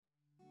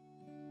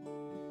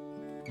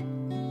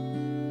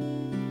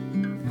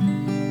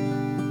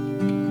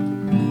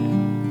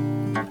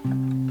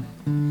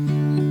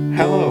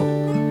Hello,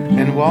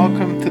 and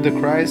welcome to the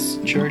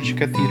Christ Church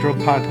Cathedral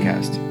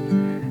podcast.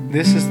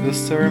 This is the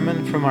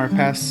sermon from our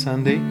past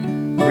Sunday,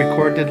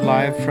 recorded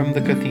live from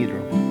the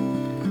cathedral.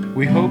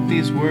 We hope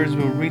these words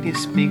will really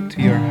speak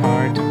to your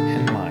heart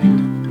and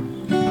mind.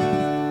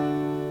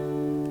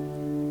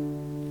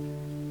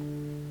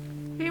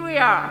 Here we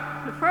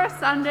are, the first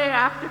Sunday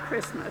after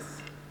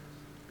Christmas.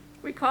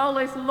 We call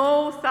this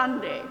Low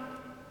Sunday,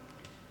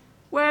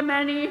 where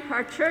many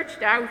are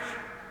churched out,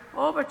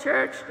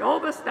 over-churched,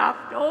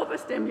 overstuffed,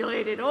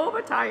 overstimulated,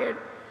 overtired,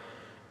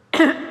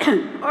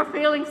 or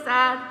feeling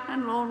sad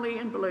and lonely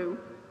and blue.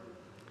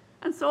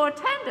 And so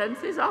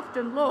attendance is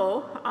often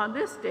low on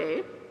this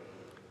day,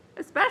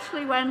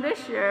 especially when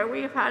this year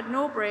we have had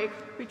no break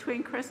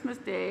between Christmas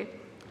Day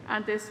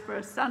and this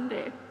first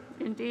Sunday.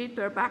 Indeed,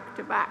 they're back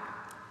to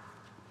back.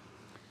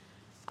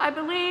 I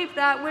believe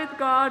that with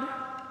God,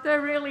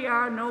 there really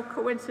are no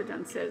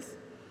coincidences,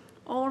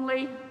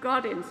 only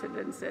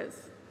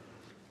God-incidences.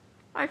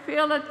 I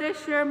feel that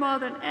this year, more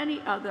than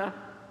any other,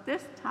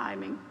 this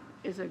timing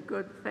is a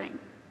good thing.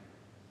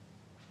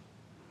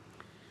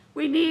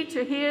 We need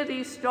to hear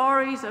these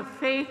stories of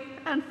faith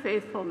and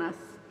faithfulness.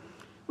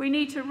 We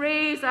need to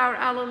raise our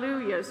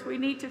alleluias. We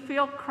need to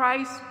feel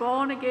Christ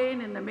born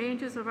again in the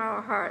mangers of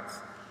our hearts.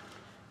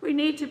 We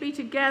need to be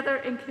together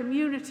in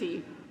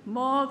community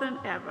more than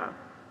ever,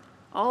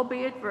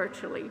 albeit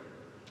virtually.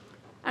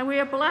 And we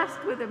are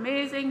blessed with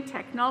amazing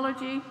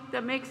technology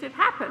that makes it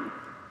happen.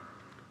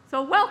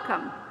 So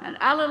welcome and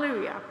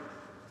alleluia.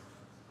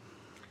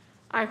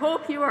 I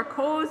hope you are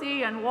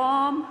cozy and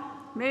warm,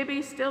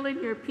 maybe still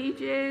in your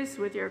PJs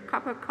with your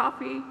cup of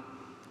coffee,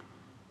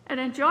 and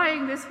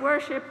enjoying this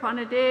worship on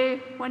a day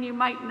when you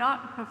might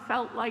not have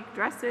felt like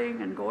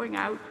dressing and going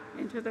out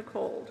into the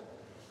cold.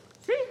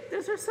 See,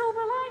 there's a silver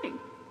lining.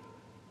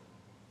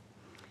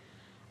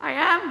 I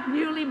am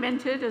newly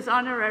minted as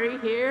honorary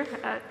here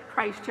at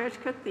Christ Church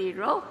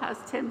Cathedral, as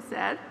Tim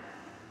said,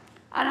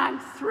 and I'm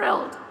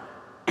thrilled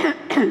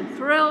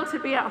to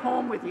be at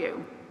home with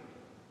you.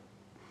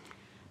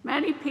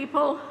 Many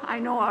people I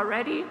know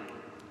already,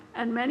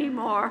 and many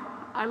more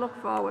I look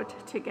forward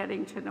to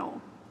getting to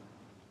know.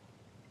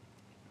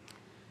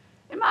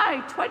 In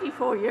my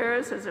 24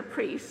 years as a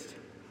priest,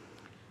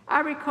 I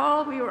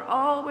recall we were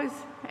always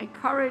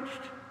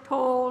encouraged,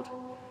 told,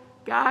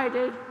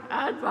 guided,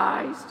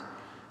 advised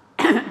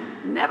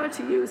never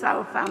to use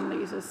our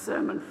families as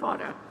sermon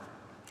fodder.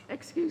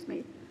 Excuse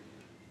me.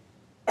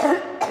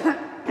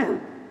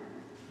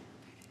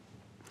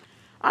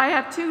 I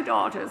have two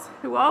daughters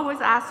who always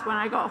asked when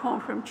I got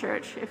home from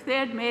church if they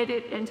had made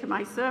it into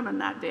my sermon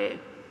that day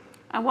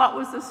and what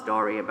was the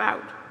story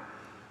about.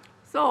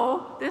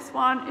 So this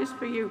one is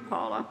for you,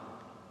 Paula.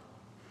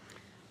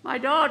 My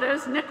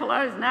daughters,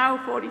 Nicola is now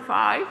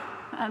 45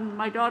 and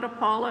my daughter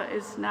Paula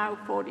is now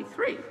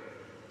 43.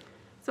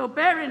 So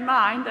bear in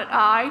mind that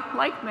I,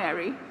 like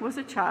Mary, was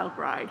a child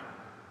bride.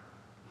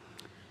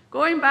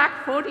 Going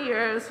back 40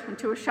 years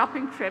into a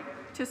shopping trip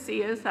to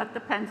see us at the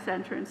Penn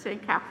Centre in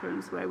St.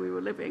 Catharines, where we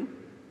were living,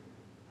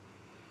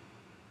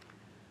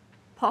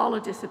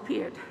 Paula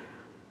disappeared.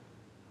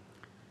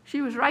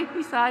 She was right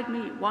beside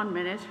me 1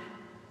 minute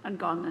and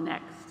gone the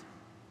next.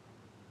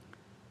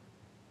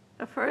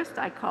 At first,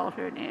 I called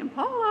her name,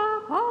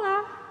 Paula,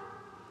 Paula.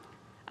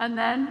 And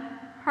then,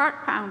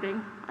 heart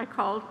pounding, I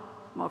called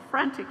more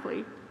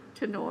frantically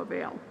to no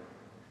avail.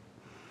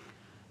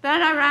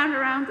 Then I ran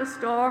around the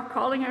store,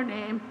 calling her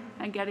name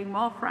and getting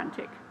more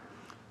frantic,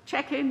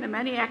 checking the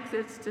many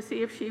exits to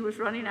see if she was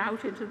running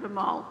out into the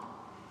mall,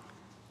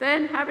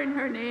 then having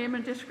her name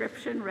and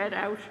description read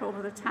out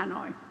over the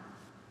tannoy.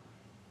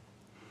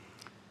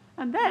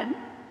 And then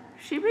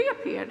she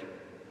reappeared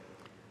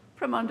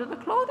from under the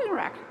clothing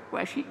rack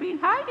where she'd been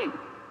hiding.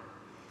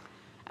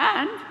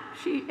 And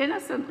she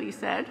innocently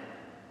said,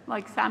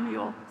 like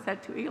Samuel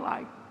said to Eli,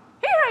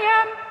 "Here I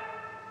am."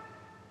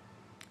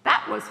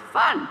 That was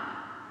fun.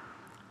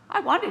 I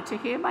wanted to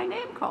hear my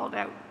name called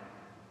out.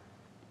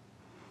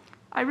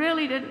 I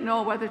really didn't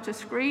know whether to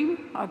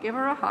scream or give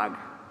her a hug.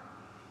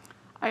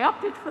 I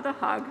opted for the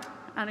hug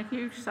and a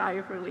huge sigh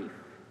of relief.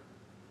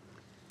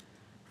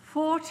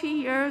 40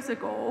 years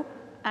ago,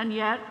 and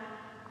yet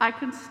I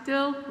can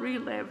still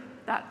relive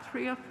that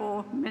 3 or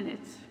 4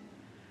 minutes.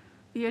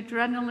 The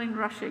adrenaline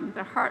rushing,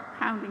 the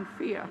heart-pounding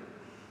fear,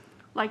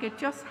 like it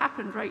just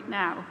happened right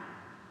now.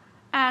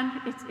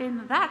 And it's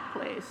in that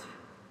place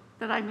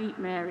that I meet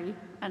Mary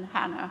and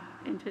Hannah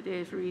in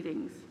today's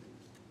readings.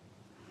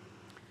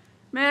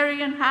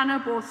 Mary and Hannah,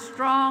 both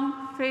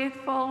strong,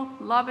 faithful,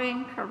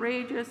 loving,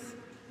 courageous,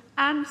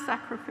 and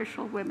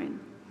sacrificial women,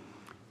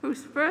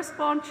 whose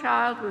firstborn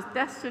child was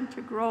destined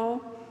to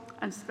grow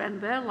and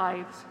spend their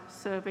lives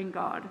serving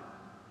God.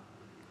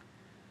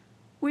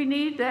 We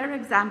need their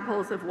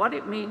examples of what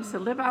it means to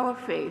live our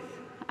faith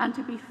and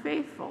to be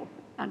faithful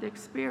and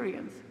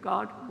experience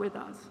God with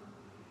us.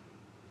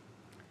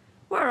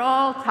 We're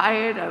all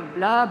tired of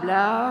blah,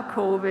 blah,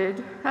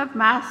 COVID, of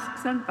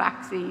masks and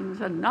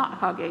vaccines and not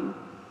hugging.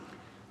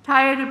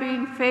 tired of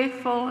being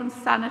faithful and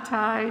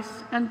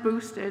sanitized and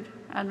boosted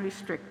and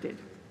restricted.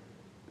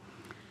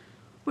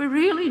 We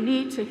really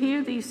need to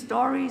hear these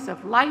stories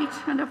of light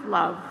and of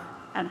love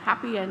and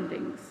happy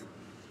endings.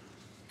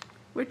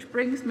 Which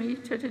brings me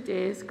to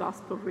today's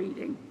gospel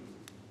reading.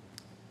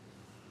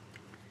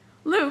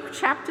 Luke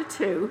chapter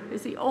 2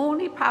 is the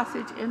only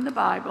passage in the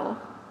Bible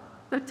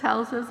that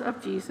tells us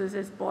of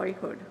Jesus'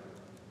 boyhood.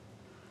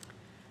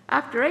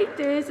 After 8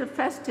 days of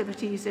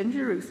festivities in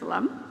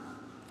Jerusalem,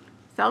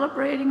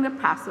 celebrating the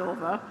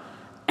Passover,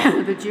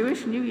 the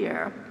Jewish New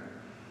Year,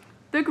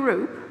 the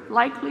group,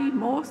 likely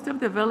most of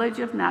the village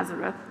of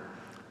Nazareth,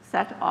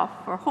 set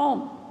off for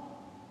home.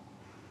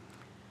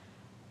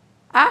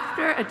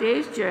 After a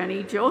day's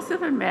journey,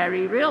 Joseph and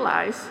Mary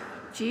realized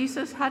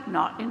Jesus had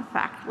not, in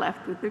fact,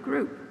 left with the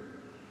group.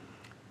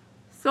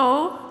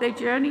 So they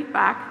journeyed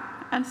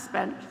back and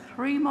spent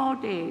 3 more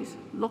days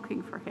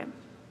looking for him.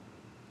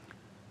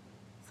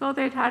 So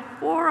they'd had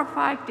 4 or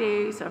 5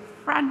 days of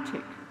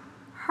frantic,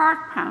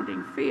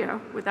 heart-pounding fear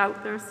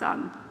without their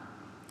son,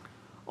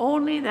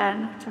 only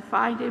then to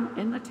find him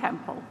in the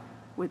temple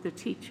with the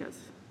teachers.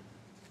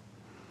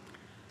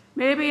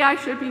 Maybe I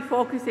should be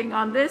focusing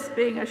on this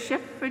being a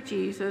shift for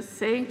Jesus,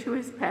 saying to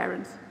his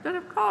parents that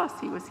of course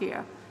he was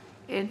here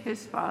in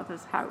his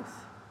Father's house.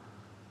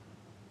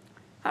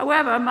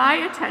 However, my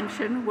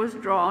attention was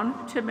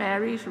drawn to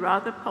Mary's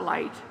rather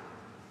polite,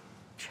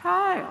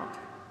 "Child."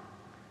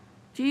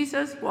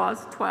 Jesus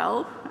was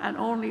 12 and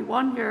only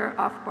 1 year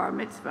off bar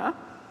mitzvah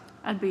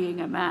and being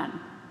a man.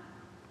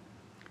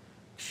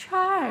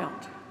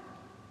 "Child,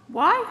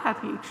 why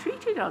have you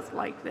treated us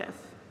like this?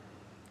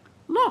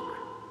 Look,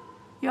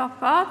 your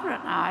father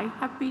and I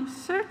have been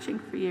searching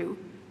for you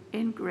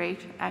in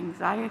great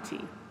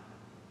anxiety."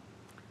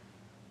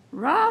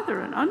 Rather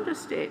an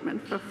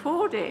understatement for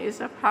 4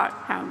 days of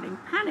heart-pounding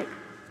panic.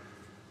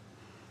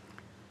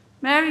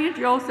 Mary and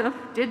Joseph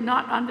did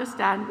not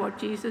understand what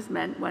Jesus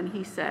meant when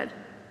he said,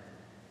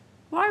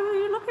 "Why were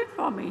you looking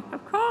for me?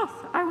 Of course,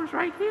 I was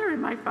right here in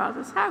my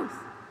Father's house.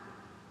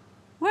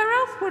 Where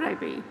else would I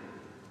be?"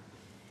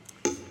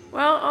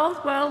 Well,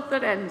 all's well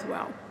that ends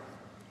well.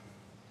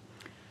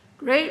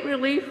 Great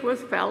relief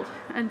was felt,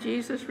 and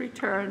Jesus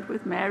returned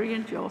with Mary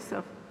and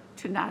Joseph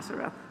to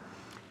Nazareth.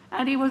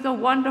 And he was a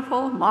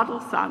wonderful model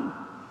son.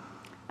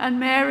 And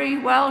Mary,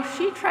 well,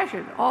 she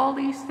treasured all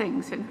these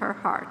things in her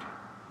heart,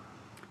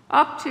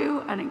 up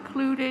to and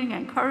including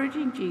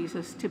encouraging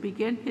Jesus to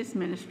begin his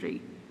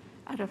ministry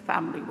at a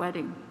family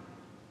wedding.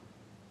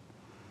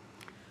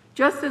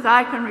 Just as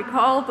I can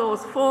recall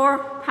those 4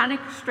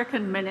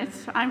 panic-stricken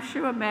minutes, I'm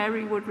sure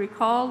Mary would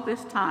recall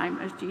this time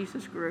as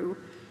Jesus grew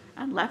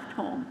and left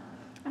home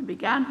and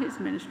began his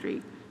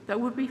ministry that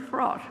would be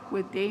fraught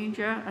with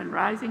danger and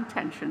rising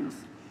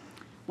tensions,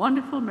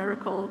 wonderful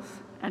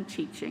miracles and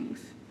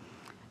teachings,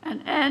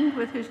 and end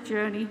with his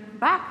journey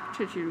back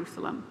to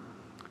Jerusalem,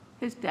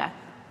 his death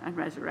and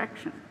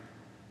resurrection.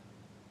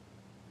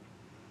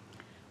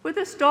 With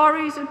the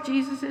stories of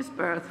Jesus'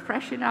 birth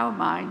fresh in our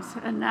minds,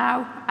 and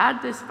now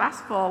add this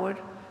fast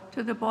forward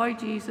to the boy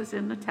Jesus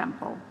in the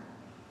temple,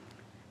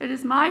 it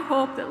is my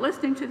hope that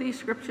listening to these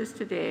scriptures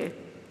today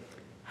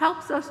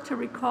helps us to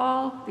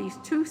recall these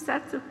 2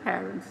 sets of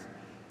parents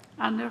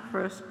and their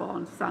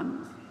firstborn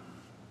sons.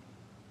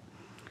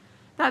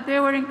 That they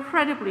were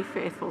incredibly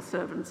faithful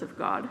servants of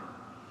God,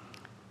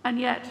 and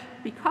yet,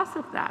 because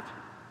of that,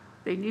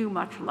 they knew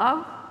much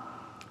love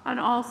and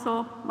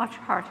also much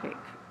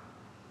heartache.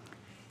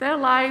 Their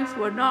lives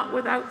were not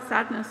without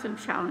sadness and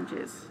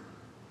challenges.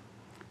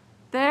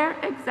 Their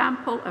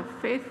example of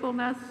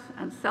faithfulness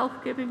and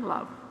self-giving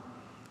love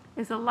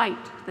is a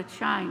light that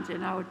shines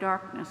in our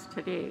darkness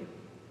today.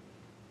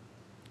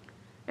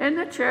 In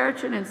the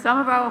church and in some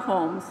of our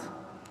homes,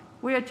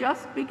 we are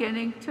just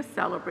beginning to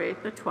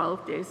celebrate the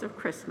 12 days of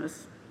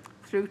Christmas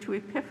through to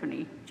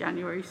Epiphany,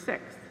 January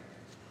 6th.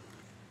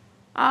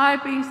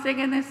 I've been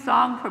singing this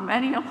song for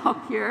many a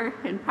long year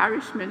in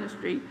parish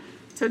ministry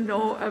to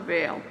no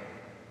avail.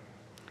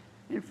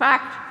 In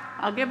fact,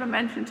 I'll give a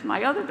mention to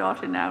my other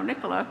daughter now,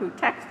 Nicola, who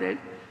texted,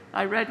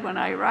 I read when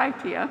I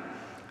arrived here,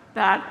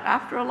 that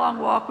after a long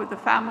walk with the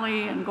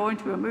family and going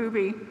to a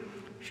movie,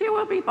 she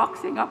will be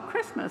boxing up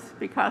Christmas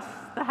because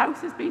the house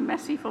has been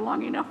messy for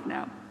long enough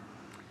now.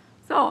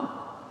 So,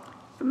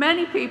 for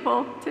many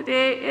people,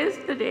 today is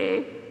the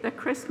day that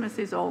Christmas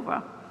is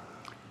over.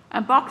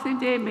 And Boxing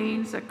Day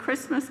means that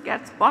Christmas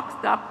gets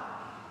boxed up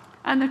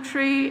and the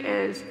tree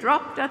is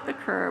dropped at the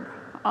curb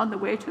on the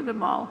way to the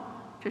mall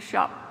to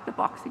shop the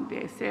Boxing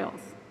Day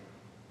sales.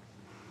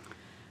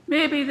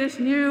 Maybe this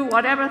new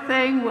whatever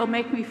thing will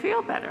make me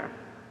feel better.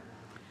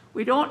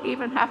 We don't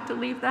even have to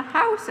leave the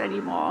house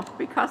anymore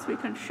because we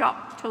can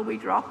shop till we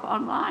drop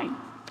online.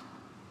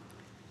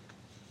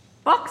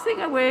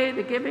 Boxing away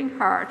the giving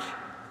heart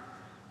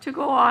to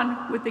go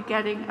on with the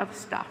getting of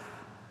stuff.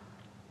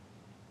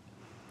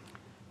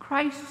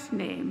 Christ's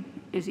name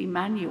is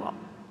Emmanuel,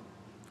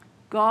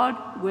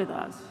 God with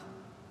us.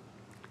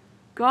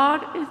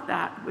 God is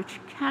that which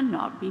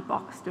cannot be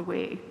boxed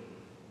away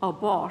or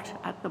bought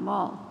at the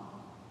mall.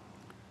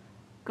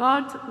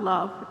 God's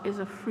love is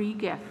a free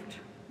gift,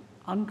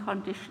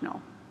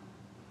 unconditional.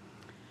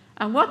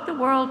 And what the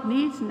world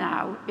needs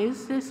now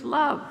is this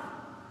love.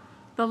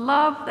 The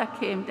love that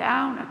came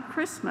down at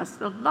Christmas,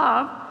 the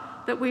love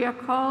that we are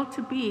called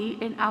to be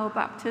in our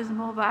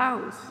baptismal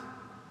vows.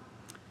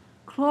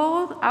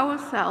 Clothe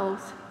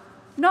ourselves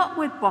not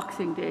with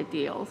Boxing Day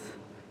deals,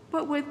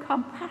 but with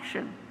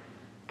compassion,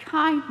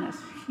 kindness,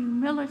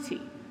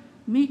 humility,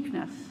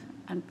 meekness,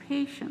 and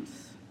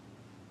patience.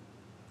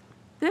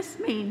 This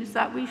means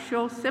that we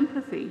show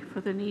sympathy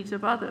for the needs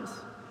of others,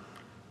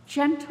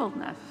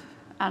 gentleness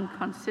and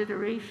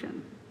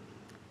consideration.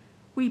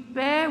 We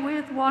bear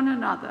with one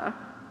another,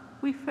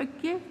 we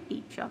forgive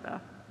each other,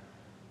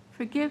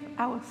 forgive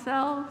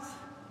ourselves,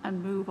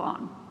 and move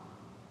on.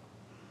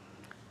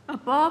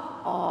 Above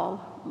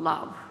all,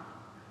 love.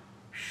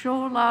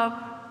 Show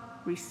love,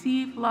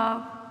 receive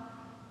love,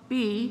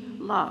 be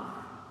love.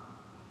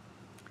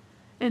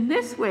 In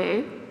this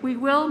way, we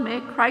will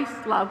make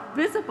Christ's love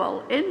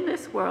visible in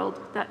this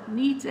world that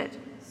needs it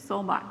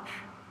so much.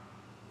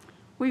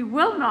 We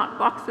will not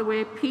box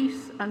away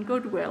peace and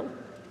goodwill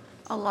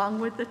along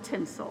with the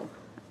tinsel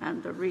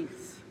and the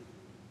wreaths.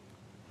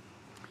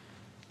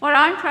 What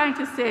I'm trying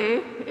to say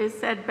is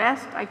said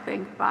best, I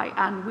think, by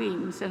Anne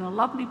Weems in a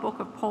lovely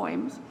book of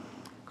poems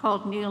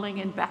called Kneeling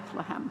in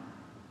Bethlehem.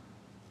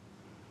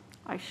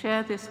 I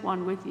share this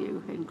one with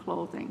you in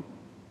closing.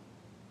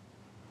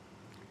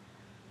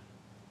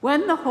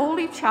 When the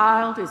Holy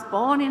Child is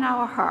born in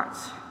our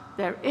hearts,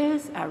 there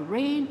is a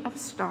rain of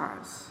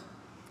stars,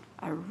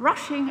 a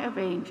rushing of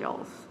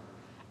angels,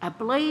 a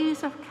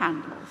blaze of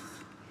candles.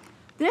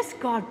 This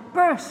God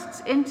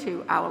bursts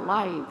into our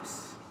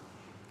lives.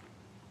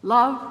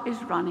 Love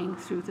is running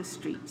through the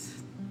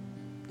streets.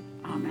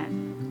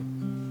 Amen.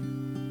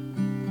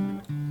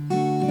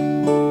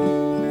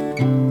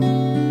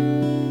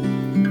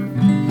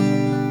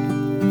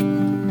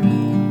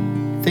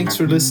 Thanks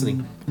for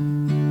listening.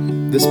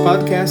 This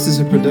podcast is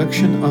a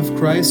production of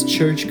Christ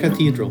Church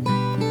Cathedral.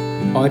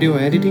 Audio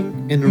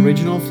editing and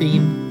original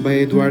theme by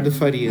Eduardo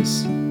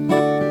Farias.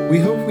 We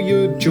hope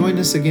you join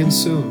us again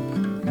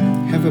soon.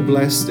 Have a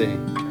blessed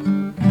day.